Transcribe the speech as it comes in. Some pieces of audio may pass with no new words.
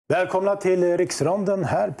Välkomna till Riksronden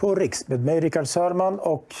här på Riks med mig Richard Sörman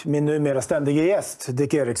och min numera ständiga gäst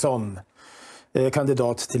Dick Erixon,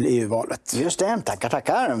 kandidat till EU-valet. Just det,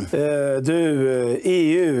 tackar. Du,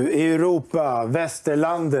 EU, Europa,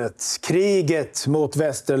 västerlandet, kriget mot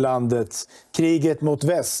västerlandet, kriget mot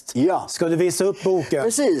väst. Ja. Ska du visa upp boken?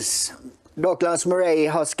 Precis. Douglas Murray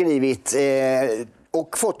har skrivit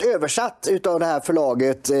och fått översatt utav det här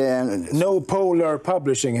förlaget. No Polar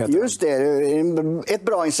Publishing heter Just det, ett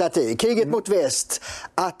bra initiativ. Kriget mot väst,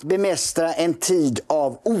 att bemästra en tid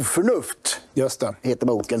av oförnuft. Just det. Heter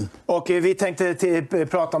boken. Och vi tänkte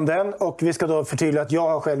prata om den och vi ska då förtydliga att jag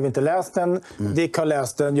har själv inte läst den. Dick har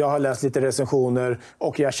läst den, jag har läst lite recensioner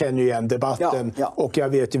och jag känner ju igen debatten. Ja. Och jag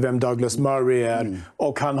vet ju vem Douglas Murray är.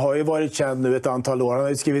 Och han har ju varit känd nu ett antal år. Han har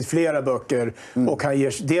ju skrivit flera böcker och han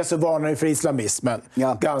ger, dels så varnar han för islamismen.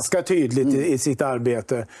 Ja. Ganska tydligt i sitt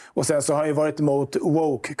arbete. Och sen så har han ju varit emot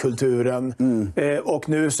woke-kulturen. Och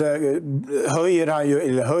nu så höjer han ju,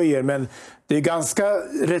 eller höjer, men det är ganska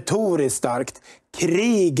retoriskt starkt.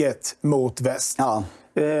 Kriget mot väst. Ja.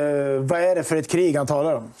 Vad är det för ett krig han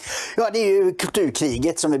talar om? Ja, det är ju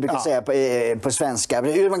kulturkriget som vi brukar säga på svenska.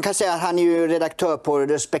 Man kan säga att han är ju redaktör på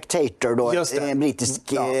The Spectator, då, en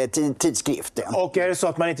brittisk tidskrift. Ja. Och är det så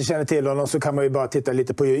att man inte känner till honom så kan man ju bara titta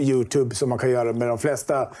lite på YouTube som man kan göra med de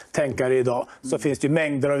flesta tänkare idag. Så finns det ju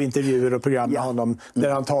mängder av intervjuer och program med honom där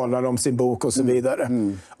han talar om sin bok och så vidare.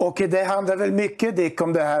 Och det handlar väl mycket, Dick,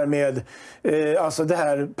 om det här med alltså det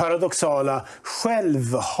här paradoxala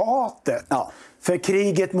självhatet. Ja. För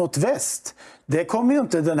kriget mot väst, det kommer ju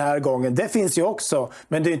inte den här gången. Det finns ju också,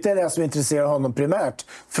 men det är inte det som intresserar honom primärt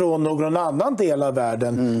från någon annan del av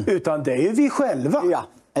världen. Utan det är ju vi själva. Ja,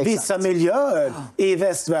 vissa miljöer i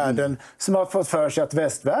västvärlden som har fått för sig att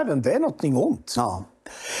västvärlden, det är någonting ont. Ja.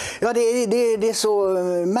 Ja, det är så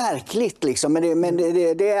märkligt liksom. Men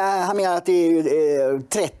han menar att det är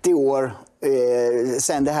 30 år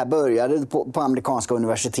sen det här började på amerikanska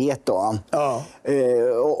universitet då. Ja.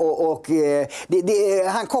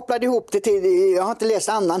 Han kopplade ihop det till, jag har inte läst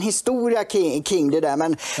annan historia kring det där,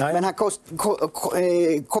 men han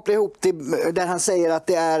kopplar ihop det där han säger att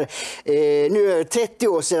det är nu är det 30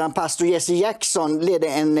 år sedan pastor Jesse Jackson ledde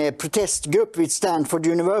en protestgrupp vid Stanford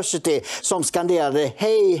University som skanderade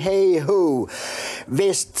 "Hey, hey, ho,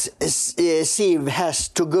 Väst civ has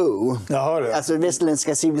to go". Jaha, det. Alltså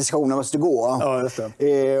västerländska civilisationen måste gå. Ja, just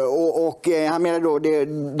det. Och han menar då det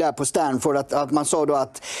där på Stanford att man sa då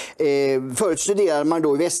att förut studerade man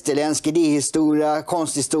då västerländsk idéhistoria,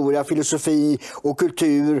 konsthistoria, filosofi och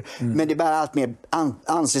kultur, men det börjar allt mer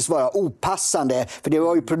anses vara opassande, för det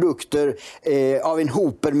var ju produkter av en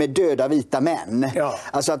hoper med döda vita män. Ja.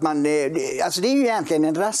 Alltså att man alltså det är ju egentligen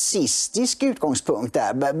en rasistisk utgångspunkt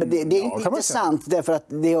där. Det är inte intressant därför att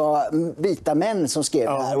det var vita män som skrev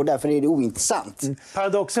det här, och därför är det ointressant.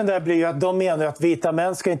 Paradoxen där blir ju att de menar att vita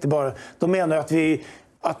män ska inte bara... De menar att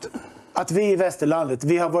vi i västerlandet,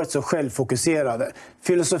 vi har varit så självfokuserade.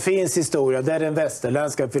 Filosofins historia, det är den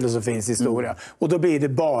västerländska filosofins historia. Och då blir det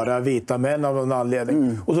bara vita män av någon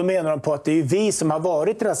anledning. Och då menar de på att det är vi som har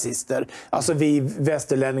varit rasister. Alltså vi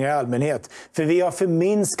västerlänningar i allmänhet. För vi har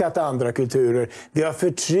förminskat andra kulturer. Vi har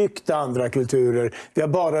förtryckt andra kulturer. Vi har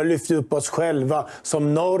bara lyft upp oss själva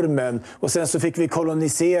som normen. Och sen så fick vi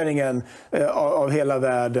koloniseringen av hela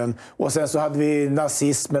världen. Och sen så hade vi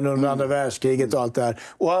nazismen under andra världskriget och allt det här.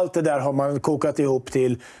 Och allt det där har man kokat ihop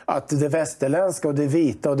till att det västerländska och det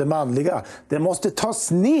vita och det manliga, det måste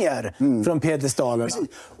tas ner från piedestalerna.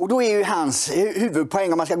 Och då är ju hans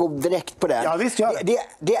huvudpoäng, om man ska gå direkt på det. Ja, visst,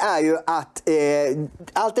 det är ju att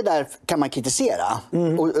allt det där kan man kritisera.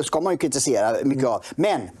 Och ska man ju kritisera mycket av.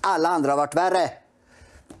 Men alla andra har varit värre.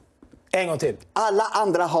 En gång till. Alla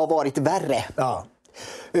andra har varit värre. Ja.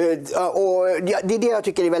 Och det är det jag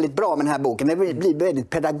tycker är väldigt bra med den här boken. Den blir väldigt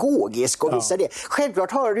pedagogisk och visar det.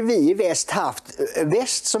 Självklart har vi i väst haft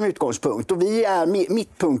väst som utgångspunkt, och vi är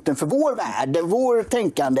mittpunkten för vår värld, vår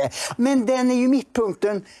tänkande. Men den är ju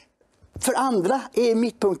mittpunkten för andra, är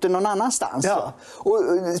mittpunkten någon annanstans. Ja.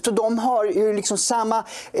 Så de har ju liksom samma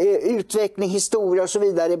utveckling, historia och så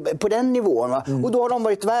vidare på den nivån. Och då har de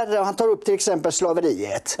varit värre. Han tar upp till exempel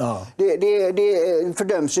slaveriet. Ja. Det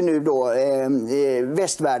fördöms ju nu då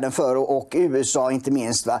västvärlden för, och USA inte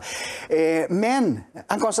minst. Men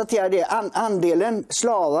han konstaterar det, andelen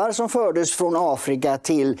slavar som fördes från Afrika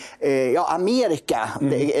till Amerika,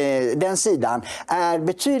 den sidan, är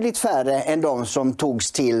betydligt färre än de som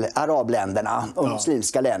togs till arabländerna och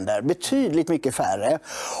muslimska länder. Betydligt mycket färre.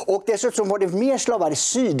 Och dessutom var det mer slavar i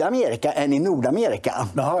Sydamerika än i Nordamerika.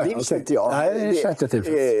 Jaha, det visste inte jag. Nej, det känns inte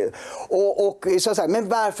till. Och så sagt, men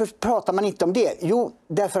varför pratar man inte om det? Jo,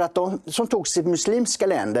 därför att de som togs till muslimska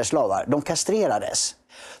länder, slavar, de kastrerades.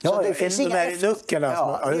 Ja, det finns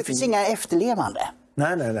det finns inga efterlevande.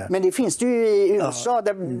 Nej. Men det finns det ju i USA,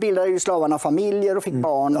 där bildade ju slavarna familjer och fick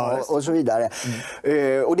barn och så vidare.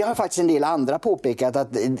 Och det har faktiskt en del andra påpekat,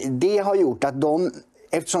 att det har gjort att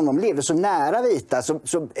eftersom de levde så nära vita så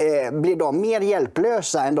blev de mer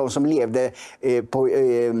hjälplösa än de som levde på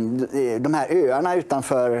de här öarna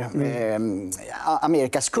utanför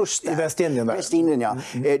Amerikas kust. I Västindien där. Västindien, ja.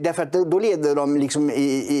 Därför att då levde de liksom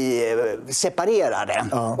separerade.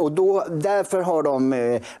 Och därför har de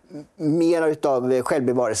mer utav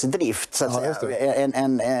självbevarelsedrift så att säga,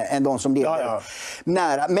 än de som levde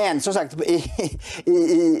nära. Men som sagt,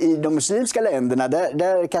 i de muslimska länderna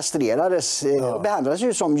där kastrerades och behandlades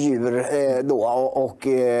ju som djur då och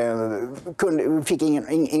fick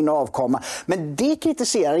ingen avkomma. Men det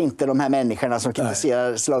kritiserar inte de här människorna som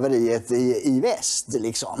kritiserar slaveriet i väst.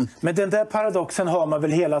 Liksom. Men den där paradoxen har man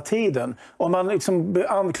väl hela tiden. Om man liksom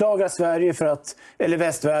anklagar Sverige eller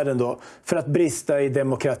västvärlden då, för att brista i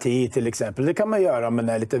demokrati till exempel. Det kan man göra om man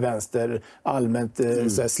är lite vänster, allmänt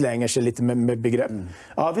så slänger sig lite med begrepp.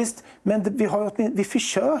 Ja visst, men vi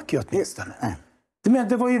försöker ju åtminstone. Men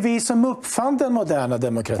det var ju vi som uppfann den moderna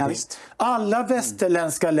demokratin. Ja, alla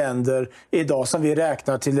västerländska länder idag som vi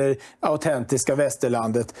räknar till det autentiska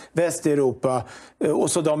västerlandet, Västeuropa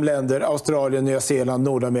och så de länder, Australien, Nya Zeeland,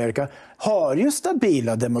 Nordamerika, har ju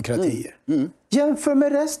stabila demokratier. Jämför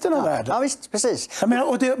med resten av världen. Ja, visst, precis. Jag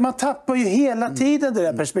menar, man tappar ju hela tiden det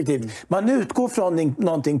där perspektivet. Man utgår från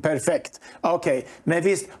någonting perfekt. Okej, men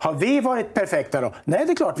visst, har vi varit perfekta då? Nej,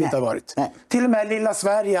 det är klart vi inte har varit. Nej. Till och med lilla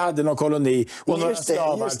Sverige hade någon koloni och några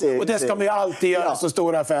slavar. Och det ska man ju alltid göra så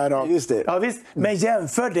stora affärer av. Ja, visst. Men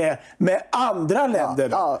jämför det med andra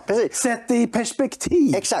länder. Precis. Sätt det i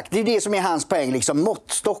perspektiv. Exakt, det är det som är hans poäng. Liksom,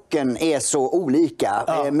 måttstocken är så olika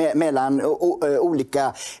mellan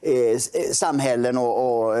olika samhällen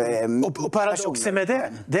och paradoxen med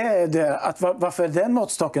det är det att varför är den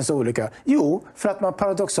måttstocken så olika? Jo, för att man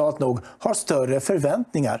paradoxalt nog har större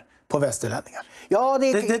förväntningar på västerlänningar. Ja,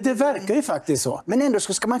 det verkar ju faktiskt så. Men ändå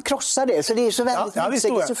så ska man krossa det, så det är så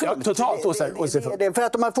väldigt totalt osannolikt. För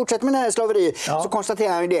att om man fortsätter med det här slaveriet så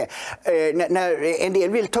konstaterar han ju det. När en del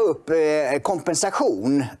vill ta upp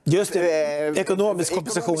kompensation. Just det, ekonomisk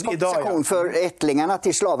kompensation idag. För ättlingarna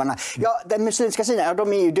till slavarna. Ja, den muslimska sidan,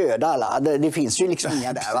 de är ju döda alla. Det finns ju liksom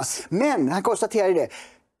inga där. Va? Men han konstaterar ju det.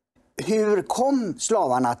 Hur kom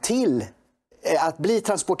slavarna till att bli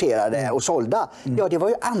transporterade och sålda? Ja, det var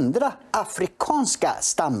ju andra afrikanska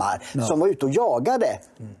stammar som var ute och jagade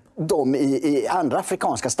de i andra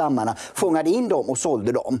afrikanska stammarna, fångade in dem och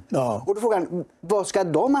sålde dem. Och då frågar han, vad ska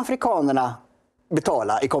de afrikanerna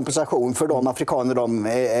betala i kompensation för de afrikaner de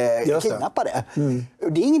kidnappade?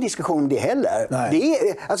 Det är ingen diskussion om det heller. Det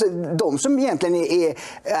är, alltså, de som egentligen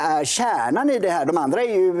är kärnan i det här, de andra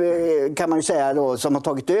är ju, kan man ju säga då, som har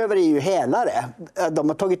tagit över, är ju hälare. De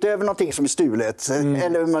har tagit över någonting som är stulet,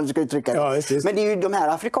 eller hur man ska uttrycka det. Men det är ju de här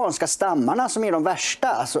afrikanska stammarna som är de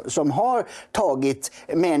värsta, som har tagit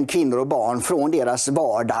män, kvinnor och barn från deras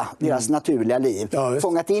vardag, deras naturliga liv.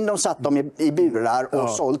 Fångat in dem, satt dem i burar och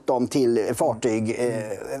sålt dem till fartyg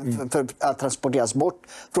för att transporteras bort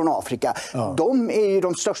från Afrika. De är ju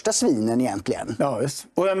de största svinen egentligen. Ja, visst.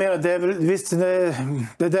 Och jag menar,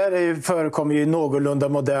 det där förekommer ju i någorlunda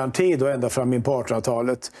modern tid och ända fram in på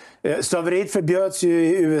 1800-talet. Slaveriet förbjöds ju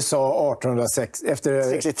i USA 1806 efter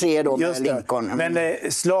 63 då med Lincoln. Men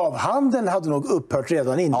slavhandeln hade nog upphört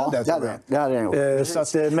redan innan det hade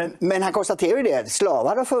men han konstaterar ju det.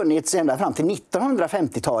 Slavar har funnits ända fram till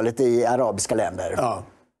 1950-talet i arabiska länder.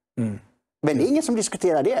 Men det är ingen som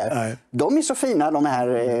diskuterar det. Nej. De är så fina, de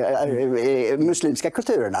här muslimska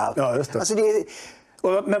kulturerna. Ja, just det. Alltså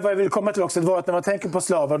men vad jag vill komma till också var att när man tänker på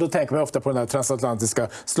slavar, då tänker man ofta på den här transatlantiska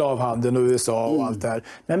slavhandeln och USA och allt det här.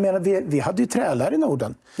 Men jag menar, vi hade ju trälar i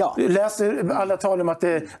Norden. Läser alla tal om att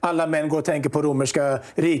alla män går och tänker på romerska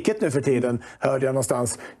riket nu för tiden, hörde jag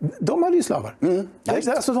någonstans. De hade ju slavar.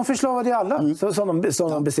 Alltså, de förslavade ju alla som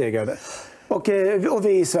de besegrade. Och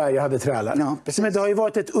vi i Sverige hade trälar. Men det har ju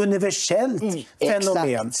varit ett universellt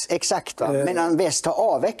fenomen. Exakt. Men väst har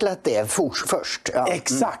avvecklat det först.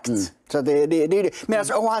 Exakt. Så men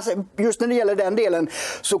alltså, just när det gäller den delen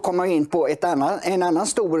så kommer man in på en annan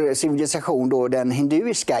stor civilisation, då, den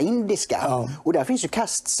hinduiska, indiska. Och där finns ju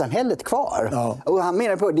kastsamhället kvar. Och han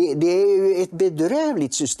menar på det är ju ett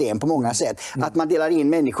bedrövligt system på många sätt. Att man delar in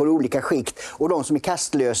människor i olika skikt, och de som är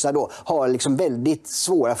kastlösa då har liksom väldigt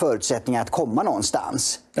svåra förutsättningar att komma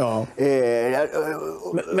någonstans.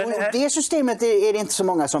 Men det systemet är det inte så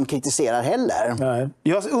många som kritiserar heller. Nej.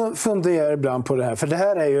 Jag funderar ibland på det här, för det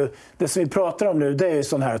här är ju det som vi pratar om nu, det är ju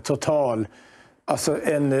sån här total alltså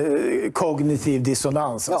en kognitiv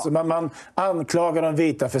dissonans. Ja. Alltså man anklagar de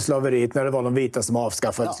vita för slaveriet när det var de vita som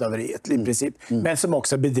avskaffade slaveriet i princip. Men som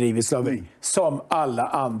också bedriver slaveri, som alla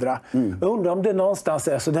andra. Jag undrar om det någonstans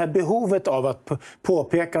är så det här behovet av att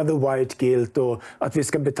påpeka the white guilt och att vi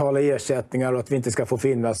ska betala ersättningar och att vi inte ska få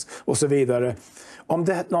finnas och så vidare. Om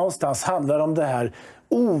det någonstans handlar om det här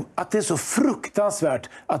att det är så fruktansvärt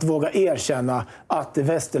att våga erkänna att den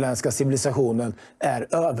västerländska civilisationen är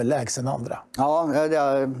överlägsen andra. Ja,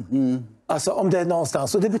 Alltså om det är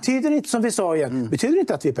någonstans. Och det betyder inte, som vi sa igen, betyder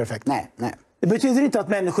inte att vi är perfekta. Nej. Det betyder inte att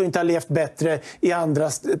människor inte har levt bättre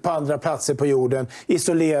på andra platser på jorden.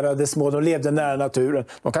 Isolerade, små, de levde nära naturen.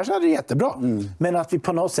 De kanske hade det jättebra. Men att vi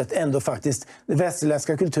på något sätt ändå faktiskt, den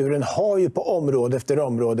västerländska kulturen har ju på område efter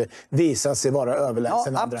område visat sig vara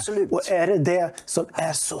överlägsen andra. Absolut. Och är det som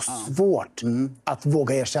är så svårt att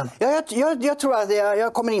våga erkänna? Jag tror att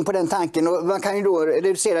jag kommer in på den tanken och man kan ju då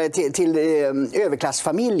reducera det till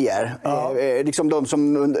överklassfamiljer. Liksom de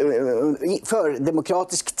som för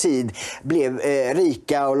demokratisk tid blev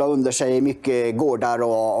rika och la under sig mycket gårdar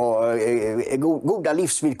och goda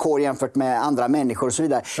livsvillkor jämfört med andra människor och så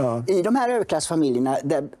vidare. I de här överklassfamiljerna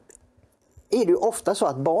där är det ju ofta så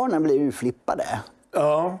att barnen blir urflippade.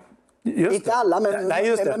 Ja. Inte alla, men nej,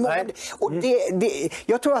 just det. många. Och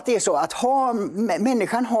jag tror att det är så att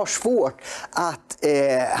människan har svårt att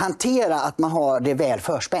hantera att man har det väl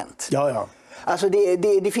förspänt. Ja. Alltså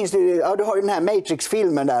det finns ju, du har ju den här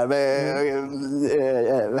Matrix-filmen där,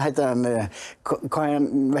 vad heter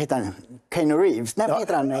han? Keanu Reeves. Nej, vad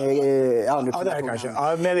heter han? Det här kanske.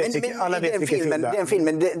 Ja, men alla vet vilken film det är. Den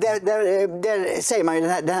filmen, där säger man ju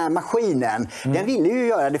den här maskinen, den ville ju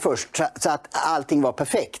göra det först så att allting var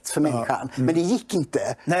perfekt för människan. Men det gick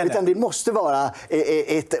inte. Utan det måste vara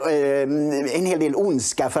en hel del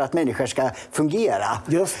ondska för att människor ska fungera.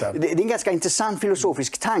 Just det. Det är en ganska intressant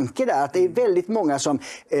filosofisk tanke där, att det är väldigt många som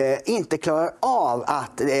inte klarar av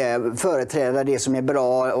att företräda det som är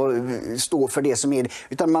bra och stå för det som är,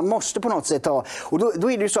 utan man måste på något sätt ha, och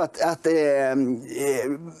då är det ju så att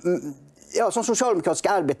som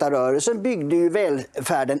socialdemokratiska arbetarrörelsen byggde ju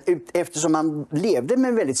välfärden ut eftersom man levde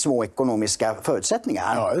med väldigt små ekonomiska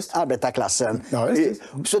förutsättningar. Arbetarklassen.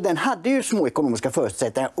 Så den hade ju små ekonomiska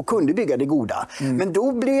förutsättningar och kunde bygga det goda. Men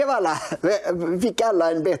då fick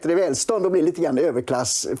alla en bättre välstånd och blev lite grann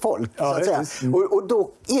överklassfolk. Så att säga. Och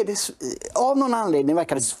då är det av någon anledning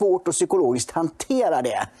verkar det svårt att psykologiskt hantera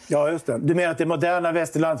det. Ja, just det. Du menar att det moderna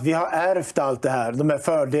västerlandet, vi har ärvt allt det här, de här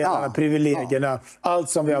fördelarna, privilegierna, allt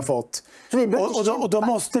som vi har fått. Och då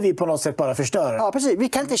måste vi på något sätt bara förstöra. Ja, precis. Vi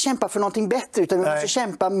kan inte kämpa för någonting bättre, utan vi måste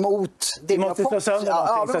kämpa mot det vi har fått. Slå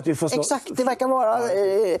sönder så att vi får exakt, det verkar vara...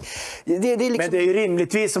 Det liksom... Men det är ju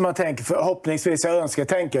rimligtvis, som man tänker, förhoppningsvis jag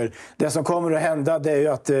önsketänker, det som kommer att hända, det är ju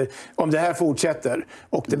att om det här fortsätter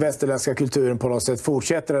och den västerländska kulturen på något sätt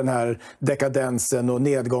fortsätter den här dekadensen och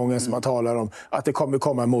nedgången som man talar om, att det kommer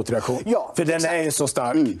komma en motreaktion. Ja, för den är ju så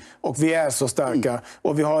stark och vi är så starka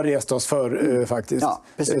och vi har rest oss för faktiskt. Ja,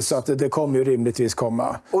 så att det kommer ju rimligtvis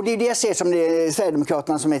komma. Och det är det jag ser som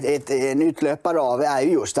Sverigedemokraterna som en utlöpare av, är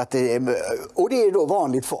ju just att och det är då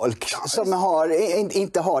vanligt folk som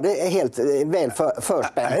inte har det helt väl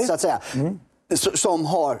förspänt så att säga. Som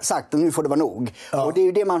har sagt att nu får det vara nog. Och det är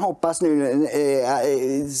ju det man hoppas nu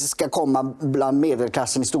ska komma bland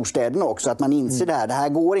medelklassen i storstäderna också, att man inser det här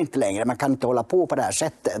går inte längre, man kan inte hålla på det här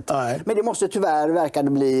sättet. Men det måste tyvärr verka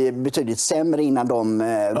bli betydligt sämre innan de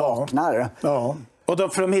vaknar. Och det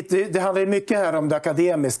handlar ju mycket här om det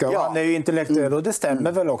akademiska och han är ju intellektuell och det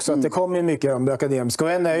stämmer väl också att det kommer ju mycket om det akademiska.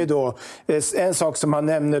 Och en sak som han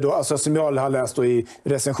nämner då, alltså som jag har läst då i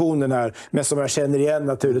recensionen här, men som jag känner igen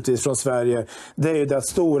naturligtvis från Sverige, det är ju det att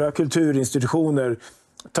stora kulturinstitutioner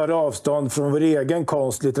tar avstånd från vår egen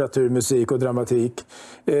konst, litteratur, musik och dramatik.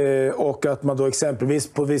 Och att man då exempelvis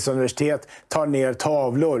på vissa universitet tar ner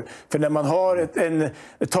tavlor. För när man har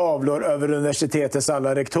tavlor över universitetets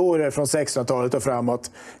alla rektorer från 1600-talet och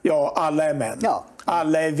framåt, alla är män.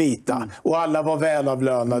 Alla är vita och alla var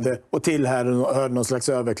välavlönade och tillhörde någon slags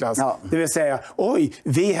överklass. Det vill säga,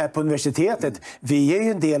 vi här på universitetet, vi är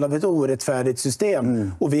ju en del av ett orättfärdigt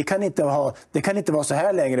system och det kan inte vara så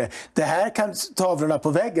här längre. Det här kan tavlorna på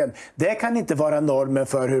väggen, det kan inte vara normen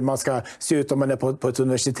för hur man ska se ut om man är på ett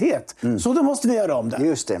universitet. Så då måste vi göra om det.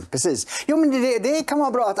 Just det, precis. Jo, men det kan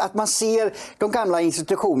vara bra att man ser de gamla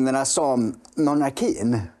institutionerna som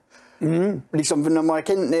monarkin. Liksom,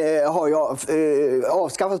 monarkin har ju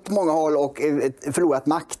avskaffats på många håll och förlorat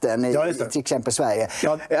makten i till exempel Sverige.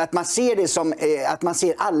 Att man ser det som att man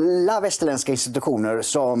ser alla västerländska institutioner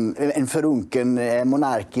som en förunken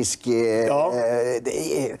monarkisk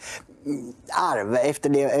arv efter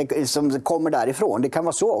det som kommer därifrån. Det kan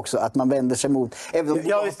vara så också att man vänder sig mot, även om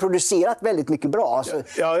de har producerat väldigt mycket bra,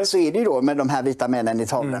 så är det ju då med de här vita männen i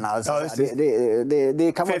tavlorna.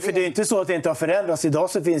 Det kan för det är inte så att det inte har förändrats. Idag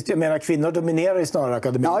så finns det, jag menar, kvinnor dominerar ju snarare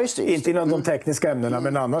akademin. Inte inom de tekniska ämnena,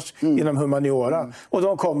 men annars inom humaniora. Och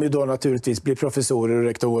de kommer ju då naturligtvis bli professorer och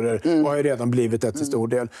rektorer och har ju redan blivit det till stor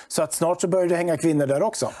del. Så att snart så börjar det hänga kvinnor där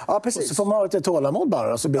också. Ja, precis. Och så får man ha lite tålamod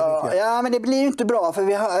bara. Så blir ja, men det blir ju inte bra, för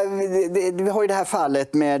vi har ju det här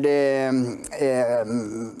fallet med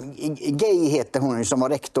Gay heter hon som var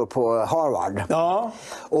rektor på Harvard. Ja.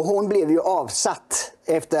 Och hon blev ju avsatt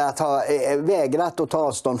efter att ha vägrat att ta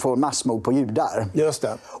avstånd från massmord på judar. Just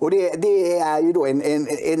det. Och det är ju då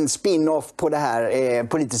en spin-off på det här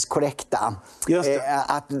politiskt korrekta. Just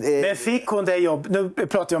det. Men fick hon det jobb, nu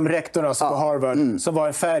pratar jag om rektorn alltså på Harvard, som var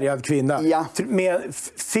en färgad kvinna. Ja. Men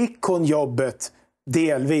fick hon jobbet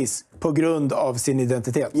delvis på grund av sin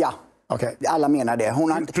identitet? Ja. Okay. Alla menar det.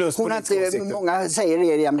 Hon har inte, många säger det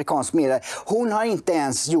i amerikansk media. Hon har inte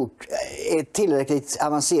ens gjort ett tillräckligt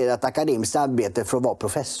avancerat akademiskt arbete för att vara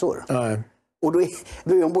professor. Nej. Och då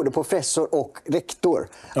är hon både professor och rektor.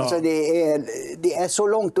 Ja. Alltså det är så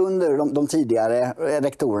långt under de tidigare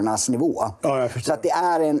rektorernas nivå. Ja, så att det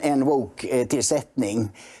är en woke-tillsättning.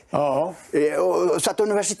 Ja. Så att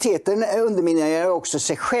universiteten underminerar också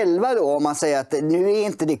sig själva då, om man säger att nu är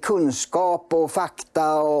inte det kunskap och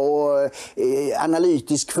fakta och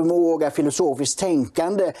analytisk förmåga, filosofiskt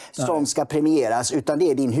tänkande som ska premieras, utan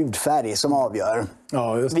det är din hudfärg som avgör.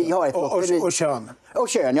 Ja, just det. Vi har ett och kön. Och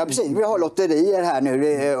kön, ja precis. Vi har lotterier här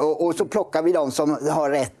nu och så plockar vi de som har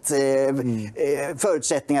rätt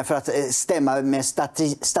förutsättningar för att stämma med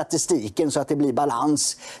statistiken så att det blir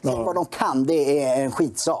balans. Så vad de kan, det är en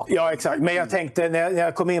skitsak. Ja, exakt. Men jag tänkte, när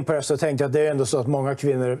jag kom in på det så tänkte jag att det är ändå så att många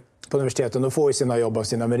kvinnor på universiteten, de får ju sina jobb av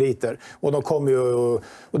sina meriter. Och de kommer ju,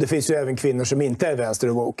 och det finns ju även kvinnor som inte är vänster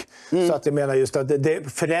och woke. Så att jag menar just att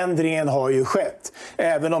förändringen har ju skett.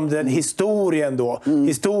 Även om den historien då,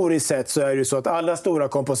 historiskt sett så är det ju så att alla stora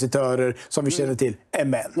kompositörer som vi känner till är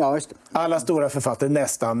män. Ja, just det. Alla stora författare,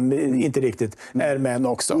 nästan, inte riktigt, är män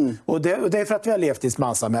också. Och det är för att vi har levt i ett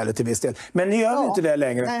manssamhälle till viss del. Men nu gör vi inte det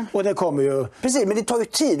längre. Nej. Och det kommer ju... Precis, men det tar ju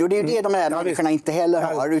tid och det är ju det de här människorna inte heller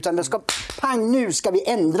har. Utan det ska, pang, nu ska vi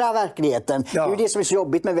ändra verkligheten. Ja. Det är ju det som är så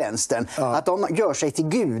jobbigt med vänstern. Ja. Att de gör sig till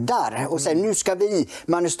gudar och säger nu ska vi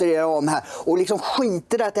manövrera om här. Och liksom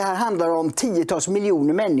skiter att det här handlar om 10-tals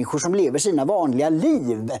miljoner människor som lever sina vanliga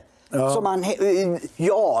liv. Ja. Som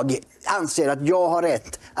jag anser att jag har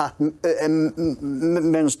rätt att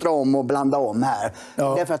mönstra om och blanda om här.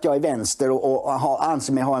 Ja. Därför att jag är vänster och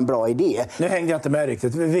anser mig ha en bra idé. Nu hängde jag inte med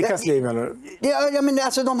riktigt. Vilka liv menar du? Ja, men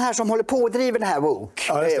alltså de här som håller på och driver det här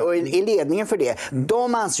woke och är ledningen för det.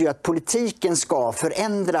 De anser ju att politiken ska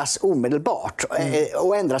förändras omedelbart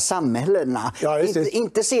och ändra samhällena. Ja,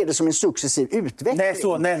 inte se det som en successiv utveckling. Nej.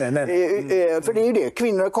 För det är ju det.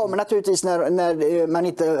 Kvinnor kommer naturligtvis när man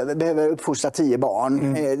inte behöver uppfostra 10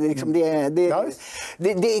 barn.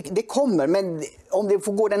 Det kommer, men om det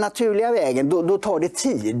får gå den naturliga vägen då tar det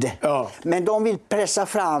tid. Ja. Men de vill pressa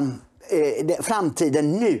fram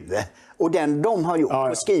framtiden nu. Och de har gjort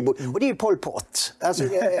på skrivbord. Och det är ju Pol Pot. Alltså,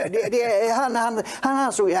 han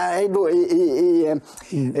ansåg då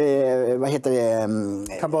vad heter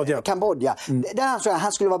det? Kambodja. Där ansåg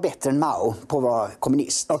han skulle vara bättre än Mao på att vara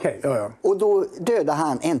kommunist. Okay, Och då dödade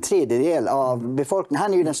han 1/3 av befolkningen.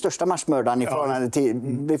 Han är ju den största massmördaren i förhållande till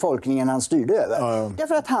befolkningen han styrde över.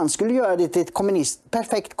 Därför att han skulle göra det till ett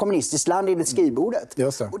perfekt kommunistiskt land enligt skrivbordet.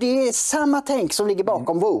 Och det är samma tänk som ligger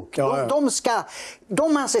bakom woke.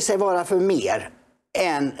 De anser sig vara för mer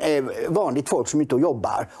än vanligt folk som inte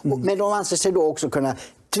jobbar. Men de anser sig då också kunna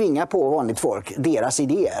tvinga på vanligt folk deras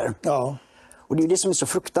idéer. Ja. Och det är det som är så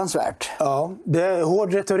fruktansvärt. Ja, det är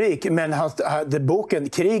hård retorik, men boken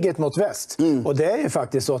Kriget mot Väst. Och det är ju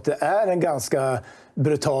faktiskt så att det är en ganska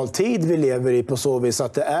brutal tid vi lever i på så vis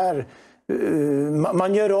att det är...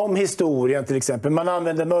 Man gör om historien till exempel. Man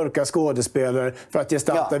använder mörka skådespelare för att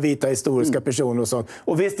gestalta vita historiska personer och sånt.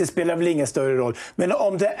 Och visst, det spelar väl ingen större roll. Men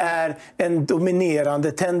om det är en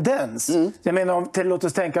dominerande tendens. Jag menar, låt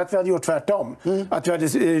oss tänka att vi hade gjort tvärtom. Att vi hade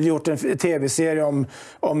gjort en tv-serie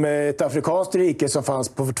om ett afrikanskt rike som fanns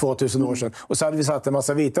för 2000 år sedan. Och så hade vi satt en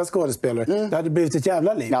massa vita skådespelare. Det hade blivit ett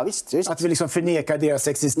jävla liv. Ja, visst. Att vi liksom förnekar deras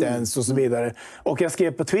existens och så vidare. Och jag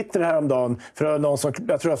skrev på Twitter häromdagen för någon som,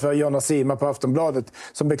 jag tror att det var Jonas på Aftonbladet,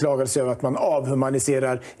 som beklagade sig över att man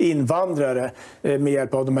avhumaniserar invandrare med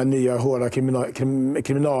hjälp av de här nya hårda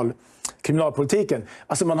kriminalpolitiken.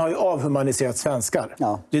 Alltså man har ju avhumaniserat svenskar.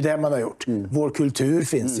 Ja. Det är det man har gjort. Vår kultur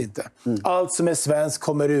finns inte. Allt som är svensk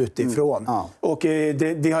kommer utifrån. Ja. Och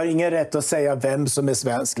vi har ingen rätt att säga vem som är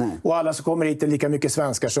svensk. Nej. Och alla som kommer hit är lika mycket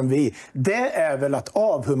svenskar som vi. Det är väl att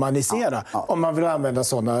avhumanisera om man vill använda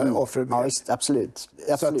sådana offer. Ja, visst, absolut.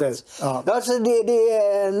 Så att Alltså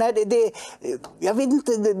jag vet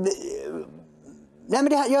inte... Nej,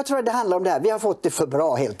 men jag tror att det handlar om det här. Vi har fått det för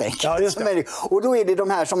bra helt enkelt. Ja, just det. Och då är det de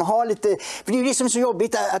här som har lite... För det är ju det som är så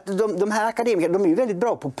jobbigt att de här akademikerna, de är ju väldigt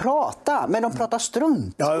bra på att prata, men de pratar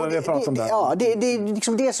strunt. Ja, vi har pratat om det. Ja, det är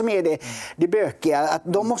liksom det som är det bökiga. Att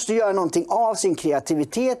de måste göra någonting av sin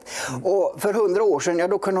kreativitet. Och för 100 år sedan,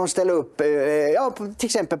 då kunde de ställa upp, till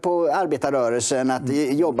exempel på arbetarrörelsen, att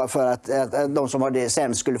jobba för att de som var det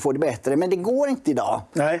sämst skulle få det bättre. Men det går inte idag.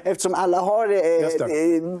 Nej. Eftersom alla har...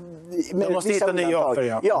 Man måste hitta nya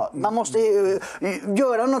offer, ja, man måste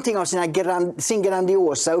göra någonting av sin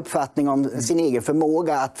grandiosa uppfattning om sin egen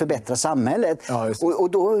förmåga att förbättra samhället. Ja, och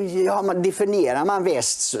då definierar man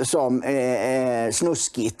väst som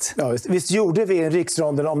snuskigt. Ja, visst gjorde vi en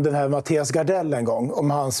Riksronden om den här Mattias Gardell en gång,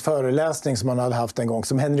 om hans föreläsning som han hade haft en gång,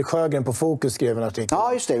 som Henrik Sjögren på Fokus skrev en artikel.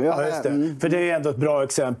 Ja, just det. Ja, just det. För det är ändå ett bra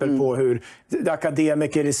exempel på hur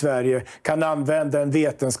akademiker i Sverige kan använda en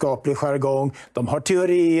vetenskaplig jargong. De har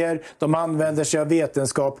teorier, de använder sig av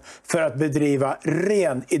vetenskap för att bedriva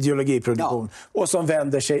ren ideologiproduktion och som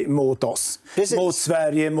vänder sig mot oss. Precis. Mot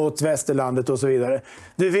Sverige, mot västerlandet och så vidare.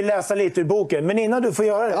 Du vill läsa lite ur boken, men innan du får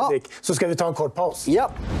göra det, Dick, så ska vi ta en kort paus.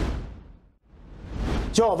 Ja.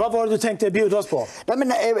 Ja, vad var det du tänkte bjuda oss på? Nej,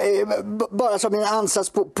 men, bara som en ansats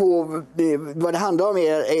på vad det handlar om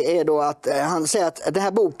är då att han säger att den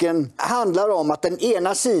här boken handlar om att den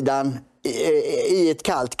ena sidan i ett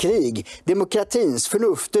kallt krig, demokratins,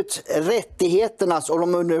 förnuftet, rättigheternas och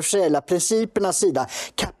de universella principernas sida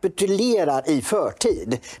kapitulerar i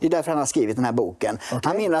förtid. Det är därför han har skrivit den här boken. Okay.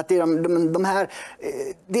 Han menar att det är de här,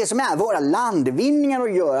 det som är våra landvinningar och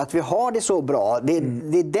gör att vi har det så bra, det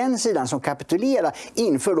är den sidan som kapitulerar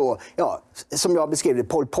inför då, som jag beskrev det,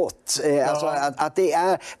 Pol Pot. Alltså att det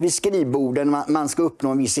är vid skrivborden man ska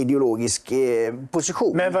uppnå en viss ideologisk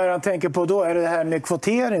position. Men vad han tänker på då? Är det här med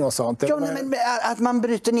kvotering och sånt? Ja, men att man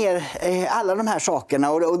bryter ner alla de här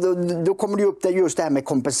sakerna och då kommer det upp just det här med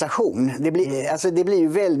kompensation. Det blir ju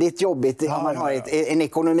väldigt jobbigt om man har en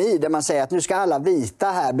ekonomi där man säger att nu ska alla vita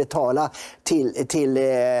här betala till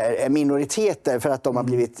minoriteter för att de har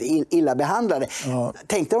blivit illa behandlade. Ja.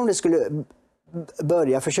 Tänk dig om det skulle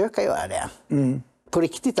börja försöka göra det. På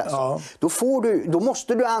riktigt alltså. Ja. Då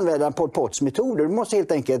måste du använda Pol Pots metoder. Du måste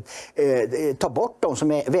helt enkelt ta bort de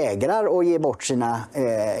som vägrar och ge bort sina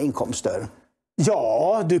inkomster.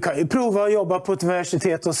 Ja, du kan ju prova att jobba på ett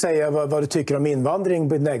universitet och säga vad du tycker om invandring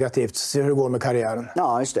negativt. Se hur det går med karriären.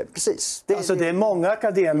 Ja, just det. Precis. Det är många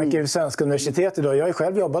akademiker i svenska universitet idag. Jag har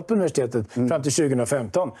själv jobbat på universitetet fram till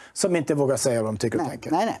 2015 som inte vågar säga vad de tycker och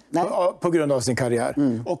tänker. Nej. På grund av sin karriär.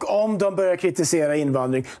 Och om de börjar kritisera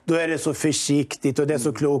invandring, då är det så försiktigt och det är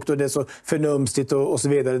så klokt och det är så förnumstigt och så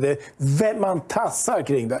vidare. Man tassar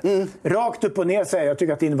kring det. Rakt upp och ner säger jag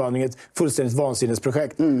tycker att invandring är ett fullständigt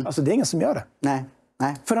vansinnesprojekt. Alltså det är ingen som gör det.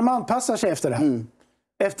 Nej. För de anpassar sig efter det här.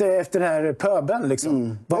 Efter den här pöbeln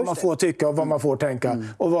liksom. Vad man får tycka och vad man får tänka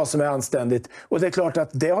och vad som är anständigt. Och det är klart att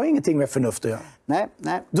det har ingenting med förnuft att göra. Nej.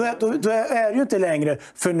 Då är det ju inte längre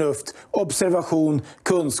förnuft, observation,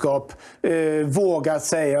 kunskap, våga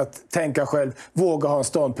säga att tänka själv, våga ha en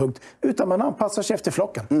ståndpunkt. Utan man anpassar sig efter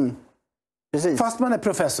flocken. Precis. Fast man är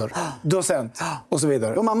professor, docent och så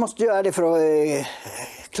vidare. Och man måste göra det för att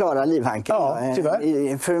klara livhanken. Ja,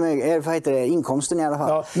 tyvärr. Vad heter det? Inkomsten i alla fall.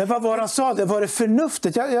 Ja, men vad var han sa? Det var det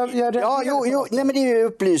förnuftet? Nej, men det är ju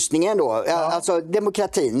upplysningen då. Ja. Alltså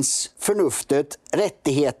demokratins, förnuftet,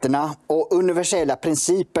 rättigheterna och universella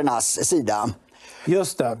principernas sida.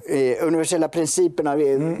 Just det. Universella principerna,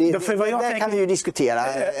 kan vi ju diskutera.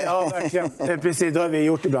 Ja, verkligen. Precis, det har vi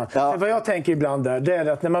gjort ibland. Ja. Vad jag tänker ibland det är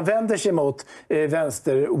att när man vänder sig mot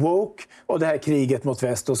vänster woke och det här kriget mot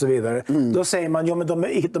väst och så vidare, då säger man, men de är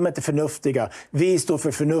inte förnuftiga. Vi står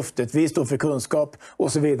för förnuftet, vi står för kunskap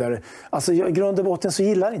och så vidare. Alltså i grund och botten så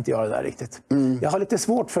gillar inte jag det där riktigt. Jag har lite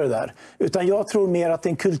svårt för det där. Utan jag tror mer att det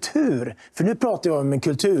är en kultur. För nu pratar jag om en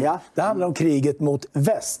kultur. Ja. Det handlar om kriget mot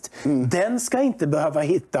väst. Den ska inte behöva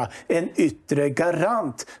hitta en yttre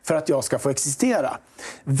garant för att jag ska få existera.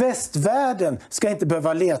 Västvärlden ska inte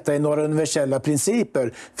behöva leta i några universella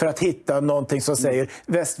principer för att hitta någonting som säger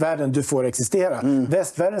västvärlden, du får existera.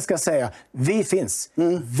 Västvärlden ska säga, vi finns.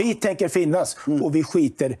 Vi tänker finnas och vi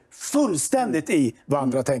skiter fullständigt i vad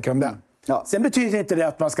andra tänker om det. Ja. Sen betyder inte det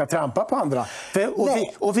att man ska trampa på andra.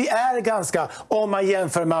 Och vi är ganska, om man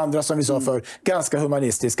jämför med andra som vi sa för, ganska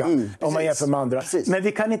humanistiska. Om man jämför med andra. Precis. Men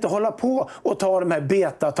vi kan inte hålla på och ta de här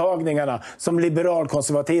betatagningarna som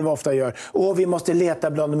liberalkonservativa ofta gör. Och vi måste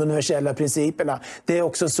leta bland de universella principerna. Det är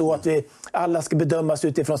också så att vi alla ska bedömas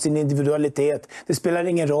utifrån sin individualitet. Det spelar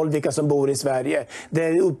ingen roll vilka som bor i Sverige. Det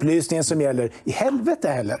är upplysningen som gäller. I helvete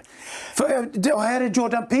heller. För här är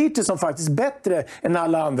Jordan Peterson faktiskt bättre än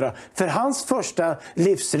alla andra. För hans första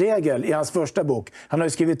livsregel i hans första bok, han har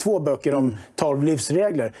ju skrivit 2 böcker om 12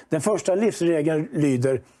 livsregler. Den första livsregeln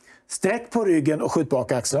lyder: sträck på ryggen och skjut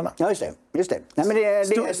bak axlarna. Ja, just det. Nej,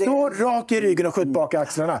 men Stå rak i ryggen och skjut bak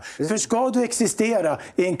axlarna. För ska du existera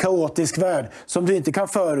i en kaotisk värld som du inte kan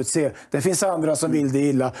förutse, det finns andra som vill dig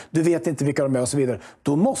illa, du vet inte vilka de är och så vidare,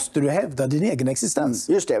 då måste du hävda din egen existens.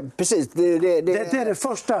 Just det, precis. Det är det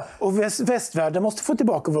första. Och västvärlden måste få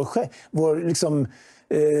tillbaka vår liksom,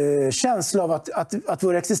 känsla av att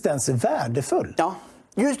vår existens är värdefull. Ja.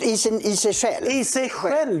 Just i sig själv. I sig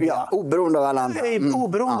själv, ja. Oberoende av alla andra.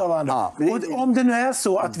 Oberoende av andra. Ja. Och om det nu är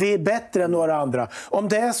så att vi är bättre än några andra, om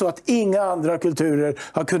det är så att inga andra kulturer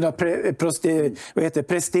har kunnat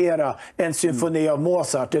prestera en symfoni av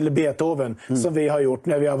Mozart eller Beethoven som vi har gjort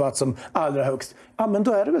när vi har varit som allra högst, ja, men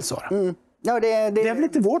då är det väl så. Ja, det är väl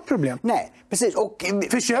inte vårt problem. Nej, precis. Och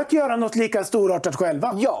försök göra något lika storartat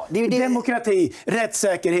själva. Ja, det. Demokrati,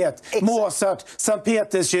 rättssäkerhet, Mozart, Sankt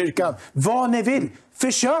Peterskyrkan, vad ni vill.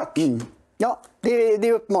 Försök! Ja, det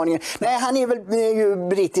är uppmaningen. Nej, han är väl ju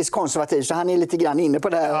brittisk konservativ, så han är lite grann inne på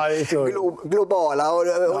det här globala. Och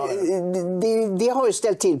det har ju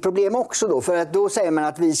ställt till problem också då, för att då säger man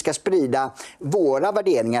att vi ska sprida våra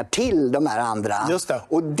värderingar till de här andra. Just det.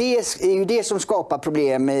 Och det är ju det som skapar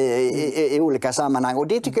problem i olika sammanhang, och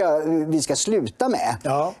det tycker jag vi ska sluta med.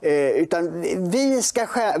 Ja. Utan vi ska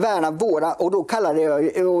värna våra, och då kallar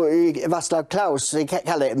det Václav Klaus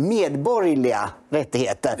kallar det medborgerliga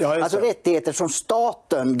rättigheter. Ja, alltså rättigheter som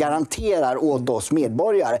staten garanterar åt oss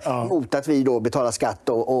medborgare mot att vi då betalar skatt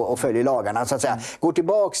och följer lagarna, så att säga. Går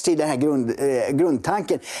tillbaks till den här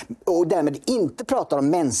grundtanken och därmed inte pratar om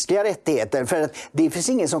mänskliga rättigheter, för att det finns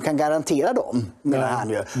ingen som kan garantera dem, menar han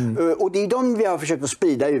ju. Och det är de vi har försökt att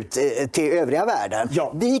sprida ut till övriga världen.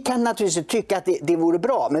 Ja. Vi kan naturligtvis tycka att det vore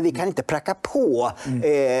bra, men vi kan inte pracka på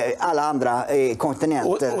alla andra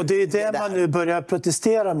kontinenter. Och det är det man nu börjar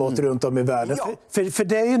protestera mot runt om i världen. Ja. För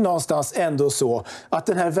det är ju någonstans ändå så att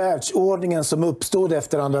den här världsordningen som uppstod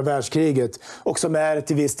efter andra världskriget och som är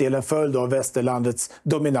till viss del en följd av västerlandets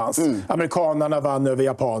dominans. Amerikanerna vann över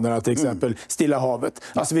japanerna till exempel, Stilla havet.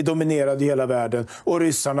 Alltså vi dominerade hela världen, och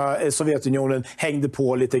ryssarna, Sovjetunionen, hängde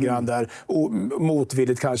på lite grann där,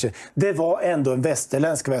 motvilligt kanske. Det var ändå en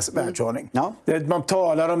västerländsk världsordning. Ja. Man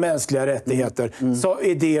talar om mänskliga rättigheter, så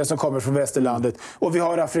idéer som kommer från västerlandet. Och vi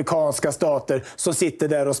har afrikanska stater som sitter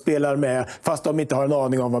där och spelar med fast de inte har en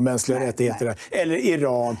aning om vad mänskliga rättigheter är. Eller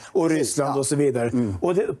Iran och Ryssland och så vidare.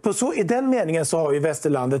 Och i den meningen så har ju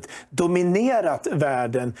västerlandet dominerat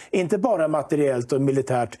världen, inte bara materiellt och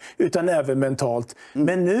militärt utan även mentalt.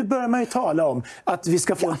 Men nu börjar man ju tala om att vi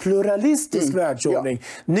ska få en pluralistisk världsordning.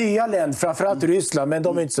 Nya länder, framförallt Ryssland, men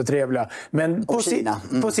de är inte så trevliga. Men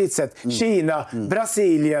på sitt sätt. Kina,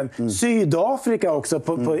 Brasilien, Sydafrika också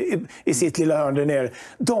i sitt lilla hörn där nere.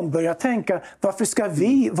 De börjar tänka, varför ska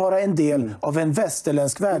vi vara en del av en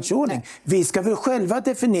västerländsk världsordning? Vi ska väl själva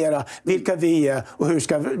definiera vilka vi är och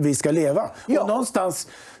hur vi ska leva. Och någonstans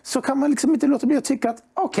så kan man liksom inte låta bli att tycka att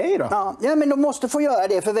okej då. Ja, men de måste få göra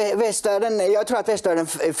det, för västvärlden, jag tror att västvärlden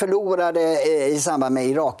förlorade i samband med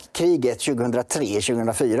Irakkriget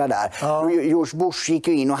 2003-2004 där. Ja. George Bush gick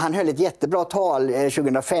ju in och han höll ett jättebra tal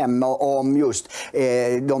 2005 om just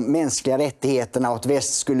de mänskliga rättigheterna och att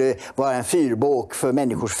väst skulle vara en fyrbåk för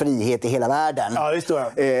människors frihet i hela världen. Ja, det står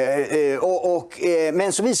jag.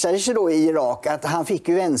 Men så visade det sig då i Irak att han fick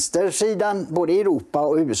ju vänstersidan både i Europa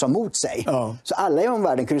och USA mot sig. Ja. Så alla i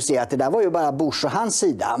omvärlden kunde se att det där var ju bara Bush och hans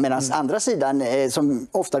sida, medan andra sidan som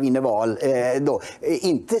ofta vinner val då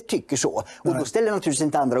inte tycker så. Och då ställer naturligtvis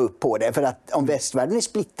inte andra upp på det, för att om västvärlden är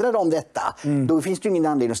splittrad om detta, då finns det ju ingen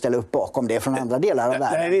anledning att ställa upp bakom det från andra delar av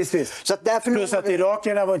världen. Nej, visst. Så att därför plus att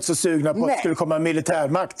irakierna var inte så sugna på att det skulle komma en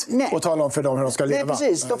militärmakt och tala om för dem hur de ska leva. Nej,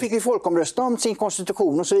 precis. De fick ju folkomrösta om sin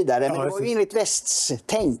konstitution och så vidare, men det var ju enligt västs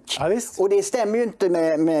tänk. Ja, och det stämmer ju inte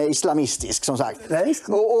med islamistisk, som sagt. Nej,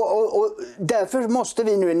 och därför måste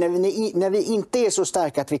vi nu, när vi inte är så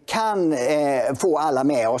starka att vi kan få alla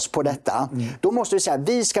med oss på detta, då måste vi säga att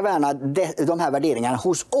vi ska värna de här värderingarna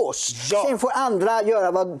hos oss. Ja. Sen får andra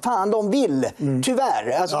göra vad fan de vill.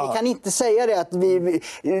 Tyvärr. Alltså, vi kan inte säga det att vi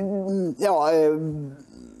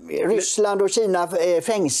Ryssland och Kina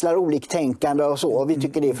fängslar oliktänkande och så. Och vi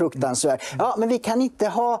tycker det är fruktansvärt. Ja, men vi kan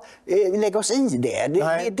inte lägga oss i det. Det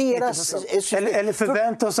är deras... Eller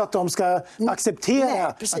förvänta oss att de ska acceptera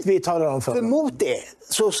att vi talar om för dem. För mot det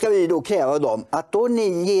så ska vi då kräva av dem att då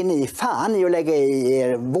ger ni fan i att lägga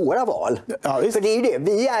i våra val. Ja, för det är ju det.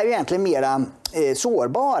 Vi är ju egentligen mera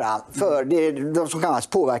sårbara för de som kallas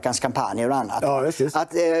påverkanskampanjer och annat. Ja, just.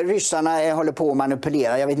 Att ryssarna håller på att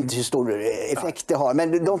manipulera, jag vet inte hur stor effekt det har,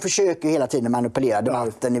 men de försöker hela tiden manipulera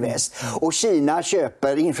debatten i väst. Och Kina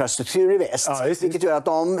köper infrastruktur i väst, vilket gör att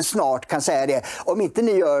de snart kan säga det. Om inte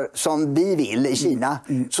ni gör som vi vill i Kina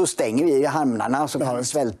så stänger vi hamnarna så kan vi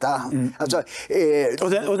svälta. Alltså,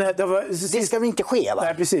 det ska väl inte ske, va?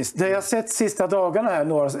 Nej, precis. Det jag har sett sista dagarna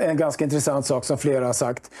här en ganska intressant sak som flera har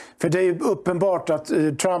sagt. För det är ju uppenbart att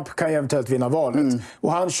Trump kan eventuellt vinna valet.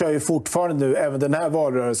 Och han kör ju fortfarande nu, även den här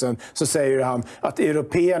valrörelsen, så säger han att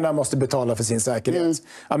européerna måste betala för sin säkerhet.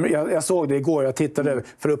 Jag såg det igår, jag tittade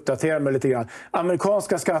för att uppdatera mig lite grann.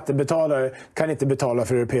 Amerikanska skattebetalare kan inte betala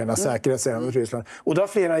för européernas säkerhet, säger han mot Ryssland. Och då har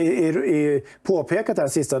flera påpekat de här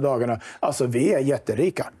sista dagarna, alltså vi är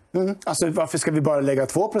jätterika. Alltså varför ska vi bara lägga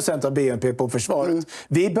 2% av BNP på försvaret?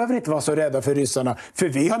 Vi behöver inte vara så rädda för ryssarna, för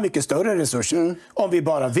vi har mycket större resurser om vi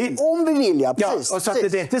bara vill. Om vi vill, ja, precis. Ja, och så att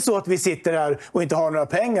det är inte så att vi sitter här och inte har några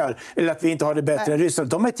pengar eller att vi inte har det bättre än Ryssland.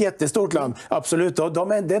 De är ett jättestort land, absolut, det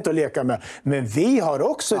är inte att leka med. Men vi har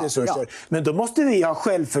också resurser. Men då måste vi ha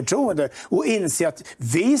självförtroende och inse att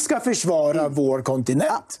vi ska försvara vår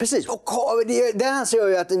kontinent. Ja, precis. Och det anser jag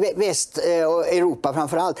ju att väst och Europa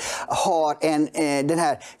framförallt har den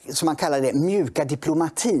här, som man kallar det, mjuka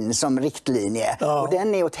diplomatin som riktlinje. Och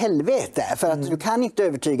den är åt helvete. För att du kan inte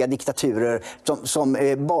övertyga diktaturer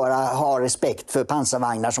som bara har respekt för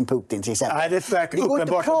pansarvagnar som Putin till exempel. Nej, det verkar det går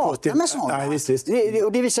uppenbart inte att prata med sådana. Nej, visst.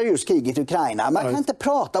 Och det visar just kriget i Ukraina. Man kan inte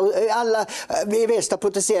prata. Alla i väst har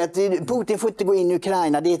protesterat. Putin får inte gå in i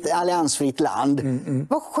Ukraina. Det är ett alliansfritt land.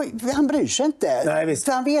 Han bryr sig inte. Nej, visst.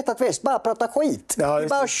 För han vet att väst bara pratar skit. Det är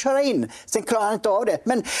bara att köra in. Sen klarar han inte av det.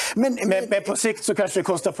 Men på sikt så kanske det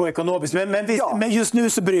kostar på ekonomiskt. Men just nu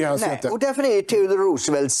så bryr han sig inte. Och därför är Theodore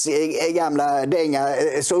Roosevelts gamla dänga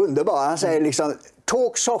så underbar. Han säger liksom: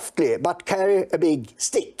 talk softly but carry a big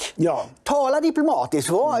stick. Ja. Tala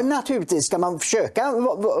diplomatiskt. Naturligtvis ska man försöka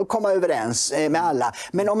komma överens med alla.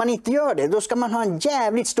 Men om man inte gör det, då ska man ha en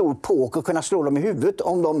jävligt stor påk och kunna slå dem i huvudet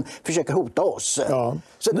om de försöker hota oss. Ja.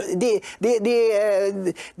 Så det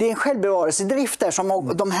är en självbevarelsedrift där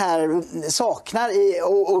som de här saknar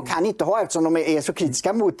och kan inte ha, eftersom de är så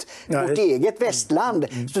kritiska mot vårt eget västland.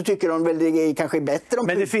 Så tycker de väl det kanske är bättre.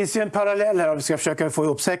 Men det finns ju en parallell här om vi ska försöka få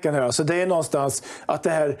ihop säcken här. Så det är någonstans att det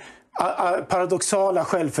här paradoxala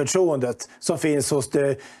självförtroendet som finns hos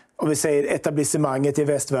det, om vi säger etablissemanget i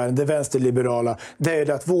västvärlden, det vänsterliberala, det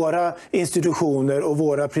är att våra institutioner och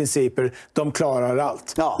våra principer, de klarar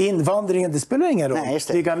allt. Ja. Invandringen, det spelar ingen roll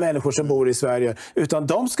vilka människor som bor i Sverige, utan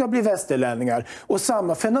de ska bli västerlänningar. Och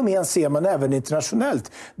samma fenomen ser man även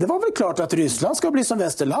internationellt. Det var väl klart att Ryssland ska bli som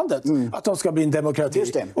västerlandet, att de ska bli en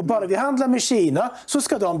demokrati. Och bara vi handlar med Kina så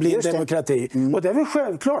ska de bli en demokrati. Och det är väl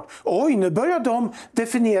självklart. Oj, nu börjar de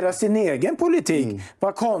definiera sin egen politik.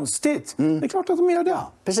 Vad konstigt. Det är klart att de gör det.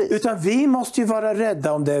 Ja, precis. Utan vi måste ju vara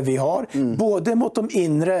rädda om det vi har. Både mot de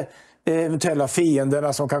inre eventuella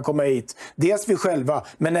fienderna som kan komma hit. Dels vi själva,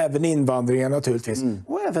 men även invandringen naturligtvis.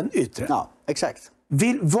 Och även yttre. Ja, exakt.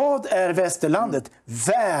 Vad är västerlandet?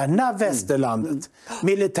 Värna västerlandet.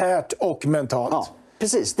 Militärt och mentalt. Ja.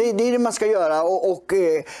 Precis, det är det man ska göra och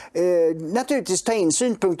naturligtvis ta in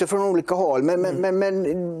synpunkter från olika håll,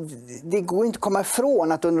 men det går inte att komma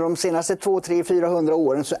ifrån att under de senaste 200, 300, 400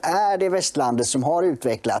 åren så är det västlandet som har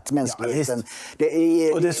utvecklat mänskligheten.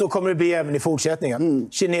 Och så kommer det bli även i fortsättningen.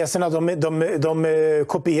 Kineserna, de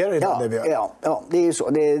kopierar det vi gör. Ja, det är ju så.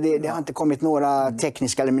 Det har inte kommit några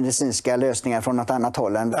tekniska eller medicinska lösningar från något annat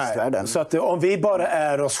håll än västvärlden. Så att om vi bara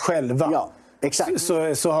är oss själva... Ja. Exakt.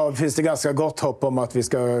 Så finns det ganska gott hopp om att vi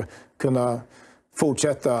ska kunna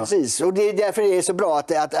fortsätta. Precis, och det är därför det är så bra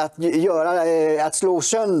att slå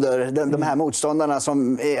sönder de här motståndarna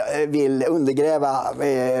som vill undergräva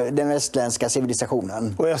den västerländska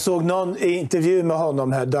civilisationen. Och jag såg någon intervju med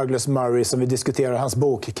honom här, Douglas Murray, som vi diskuterar hans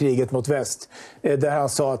bok Kriget mot Väst, där han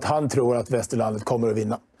sa att han tror att västerlandet kommer att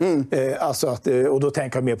vinna. Alltså att, och då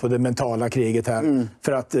tänker jag mer på det mentala kriget här.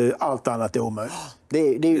 För att allt annat är omöjligt. Det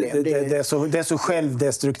är så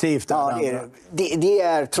självdestruktivt. Ja, det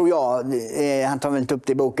är, tror jag, han tar väl inte upp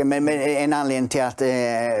det i boken, men en anledning till att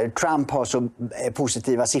Trump har så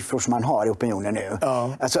positiva siffror som han har i opinionen nu.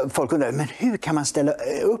 Ja. Alltså, folk undrar, men hur kan man ställa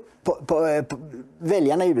upp på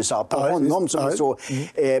väljarna i USA, på honom som är så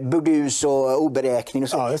burdus och oberäkning och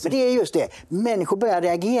så. Men det är just det. Människor börjar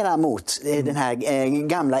reagera mot den här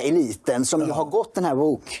gamla eliten som ju har gått den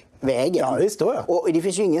här vägen. Ja, det står jag. Och det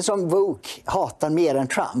finns ju ingen som woke hatar mer än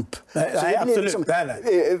Trump. Nej, absolut. Liksom,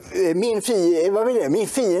 min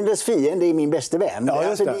fiendes fiende är min bäste vän. Ja,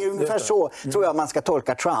 alltså, det är ungefär så tror jag man ska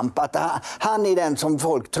tolka Trump. Att han är den som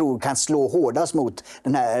folk tror kan slå hårdast mot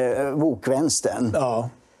den här woke-vänstern. Ja.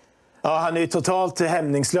 Ja, han är ju totalt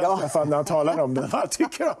hämningslös när han talar om det. Vad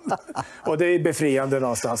tycker om det? Och det är befriande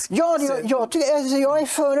någonstans. Ja, jag är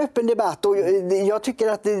för öppen debatt och jag tycker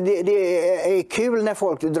att det är kul när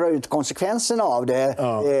folk drar ut konsekvenserna av det.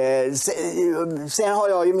 Ja. Sen har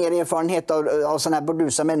jag ju mer erfarenhet av sådana här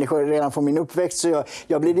burdusa människor redan från min uppväxt, så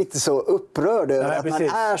jag blir inte så upprörd över att man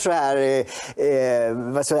är så här,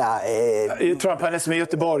 vad säger jag? Trump, han är som en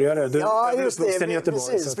göteborgare. Ja, just det.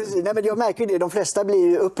 Precis. Nej, men jag märker ju det. De flesta blir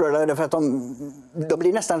ju upprörda för att de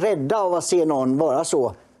blir nästan rädda av att se någon vara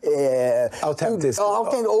så autentisk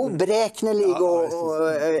och oberäknelig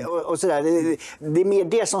och sådär. Det är mer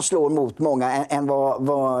det som slår mot många än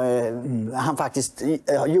vad han faktiskt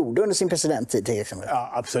gjorde under sin presidenttid till exempel. Ja,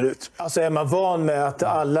 absolut. Alltså är man van med att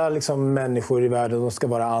alla liksom, människor i världen ska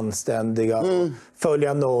vara anständiga och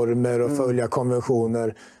följa normer och följa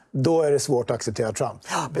konventioner, då är det svårt att acceptera Trump.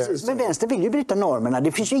 Ja, precis. Men vänster vill ju bryta normerna.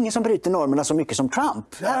 Det finns ju ingen som bryter normerna så mycket som Trump.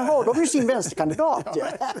 Här har de ju sin vänsterkandidat.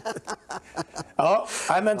 Ja,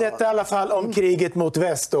 men detta är i alla fall om kriget mot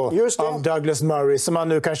väst då, av Douglas Murray, som man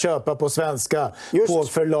nu kan köpa på svenska på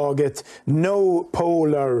förlaget No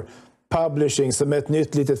Polar Publishing, som är ett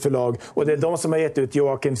nytt litet förlag. Och det är de som har gett ut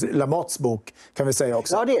Joakim Lamotts bok, kan vi säga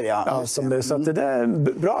också. Ja, det är det. Så att det är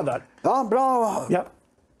bra där. Ja, bra.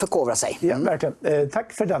 Förkovra sig. Ja, verkligen.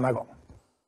 Tack för denna gång.